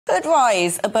could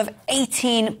rise above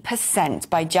 18%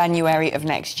 by January of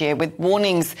next year, with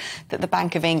warnings that the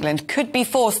Bank of England could be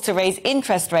forced to raise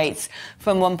interest rates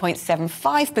from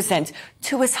 1.75%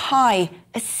 to as high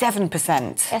as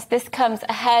 7%. Yes, this comes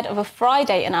ahead of a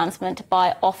Friday announcement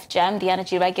by Ofgem, the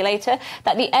energy regulator,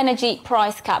 that the energy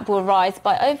price cap will rise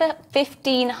by over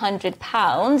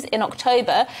 £1,500 in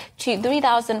October to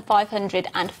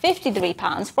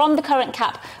 £3,553 from the current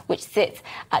cap, which sits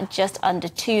at just under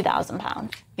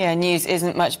 £2,000. Yeah, news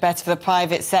isn't much better for the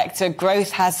private sector.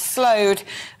 Growth has slowed,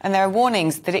 and there are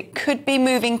warnings that it could be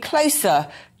moving closer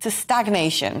to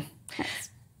stagnation.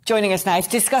 Joining us now to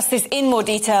discuss this in more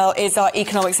detail is our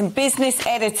economics and business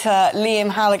editor, Liam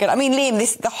Halligan. I mean, Liam,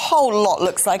 the whole lot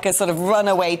looks like a sort of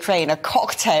runaway train, a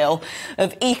cocktail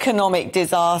of economic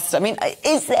disaster. I mean,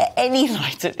 is there any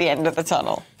light at the end of the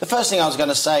tunnel? The first thing I was going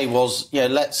to say was,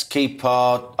 let's keep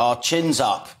our chins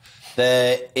up.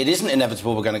 It isn't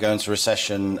inevitable we're going to go into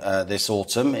recession this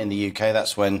autumn in the UK.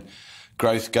 That's when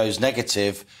growth goes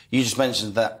negative. You just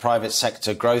mentioned that private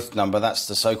sector growth number. That's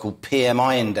the so-called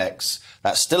PMI index.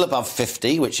 That's still above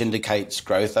 50, which indicates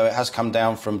growth, though it has come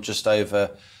down from just over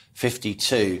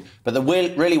 52. But the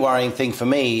really worrying thing for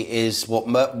me is what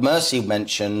Mercy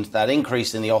mentioned, that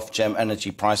increase in the Ofgem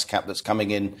energy price cap that's coming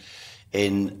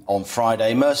in on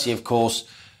Friday. Mercy, of course,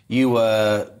 you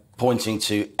were pointing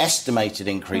to estimated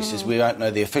increases. We won't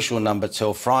know the official number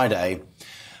till Friday.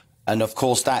 And, of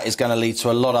course, that is going to lead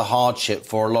to a lot of hardship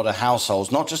for a lot of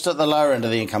households, not just at the lower end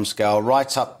of the income scale,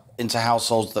 right up into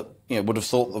households that would have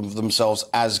thought of themselves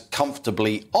as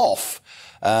comfortably off.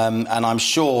 And I'm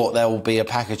sure there will be a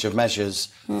package of measures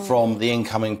from the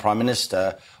incoming Prime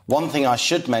Minister. One thing I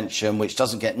should mention, which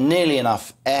doesn't get nearly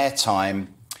enough airtime,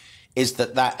 is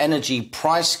that energy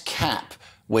price cap,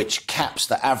 which caps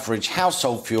the average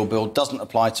household fuel bill, doesn't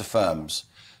apply to firms.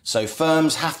 So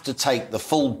firms have to take the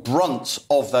full brunt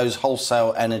of those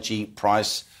wholesale energy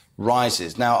price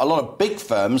rises. Now, a lot of big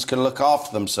firms can look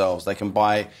after themselves. They can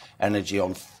buy energy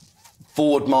on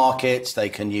forward markets. They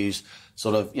can use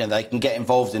they can get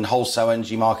involved in wholesale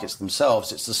energy markets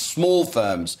themselves. It's the small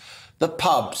firms, the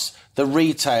pubs, the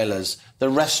retailers, the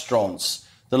restaurants,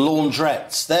 the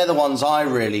laundrettes. They're the ones I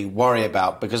really worry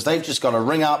about, because they've just got to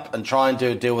ring up and try and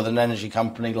do a deal with an energy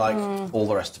company like all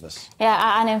the rest of us.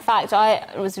 Yeah, and in fact,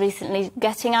 I was recently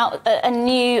getting out a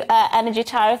new energy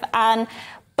tariff,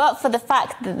 but for the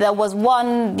fact that there was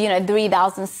one,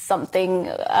 3,000 something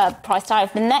price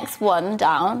tariff, the next one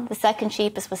down, the second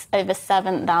cheapest was over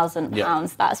 £7,000. Yeah.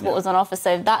 That's what was on offer.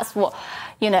 So that's what,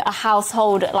 a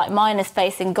household like mine is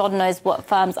facing. God knows what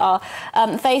firms are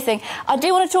facing. I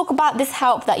do want to talk about this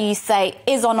help that you say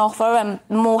is on offer, and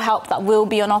more help that will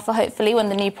be on offer, hopefully, when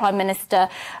the new Prime Minister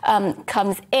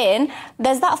comes in.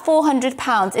 There's that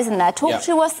 £400, isn't there? Talk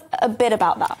to us a bit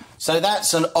about that. So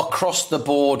that's an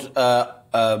across-the-board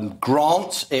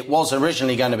grant. It was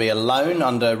originally going to be a loan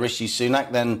under Rishi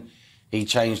Sunak. Then he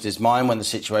changed his mind when the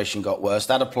situation got worse.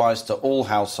 That applies to all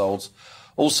households.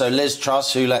 Also, Liz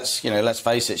Truss, who let's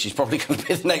face it, she's probably going to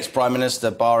be the next Prime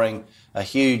Minister, barring a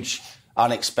huge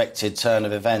unexpected turn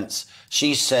of events.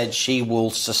 She said she will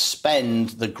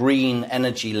suspend the green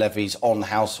energy levies on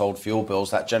household fuel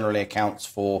bills. That generally accounts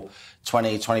for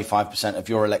 25% of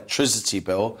your electricity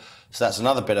bill. So that's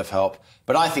another bit of help.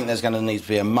 But I think there's going to need to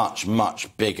be a much,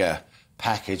 much bigger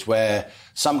package where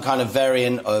some kind of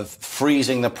variant of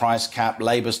freezing the price cap.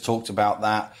 Labour's talked about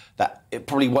that it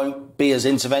probably won't be as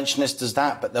interventionist as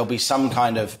that, but there'll be some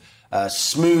kind of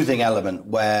smoothing element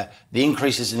where the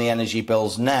increases in the energy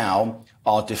bills now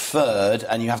are deferred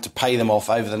and you have to pay them off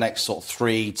over the next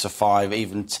 3 to 5,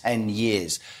 even 10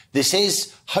 years. This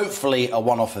is hopefully a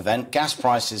one-off event. Gas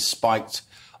prices spiked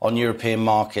on European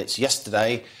markets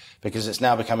yesterday because it's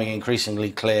now becoming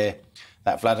increasingly clear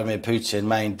that Vladimir Putin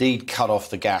may indeed cut off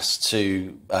the gas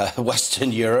to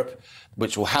Western Europe,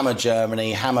 which will hammer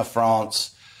Germany, hammer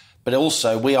France. But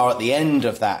also, we are at the end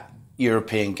of that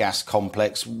European gas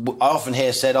complex. I often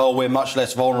hear said, we're much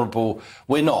less vulnerable.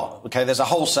 We're not. OK, there's a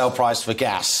wholesale price for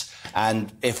gas.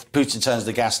 And if Putin turns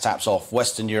the gas taps off,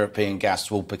 Western European gas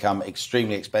will become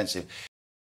extremely expensive.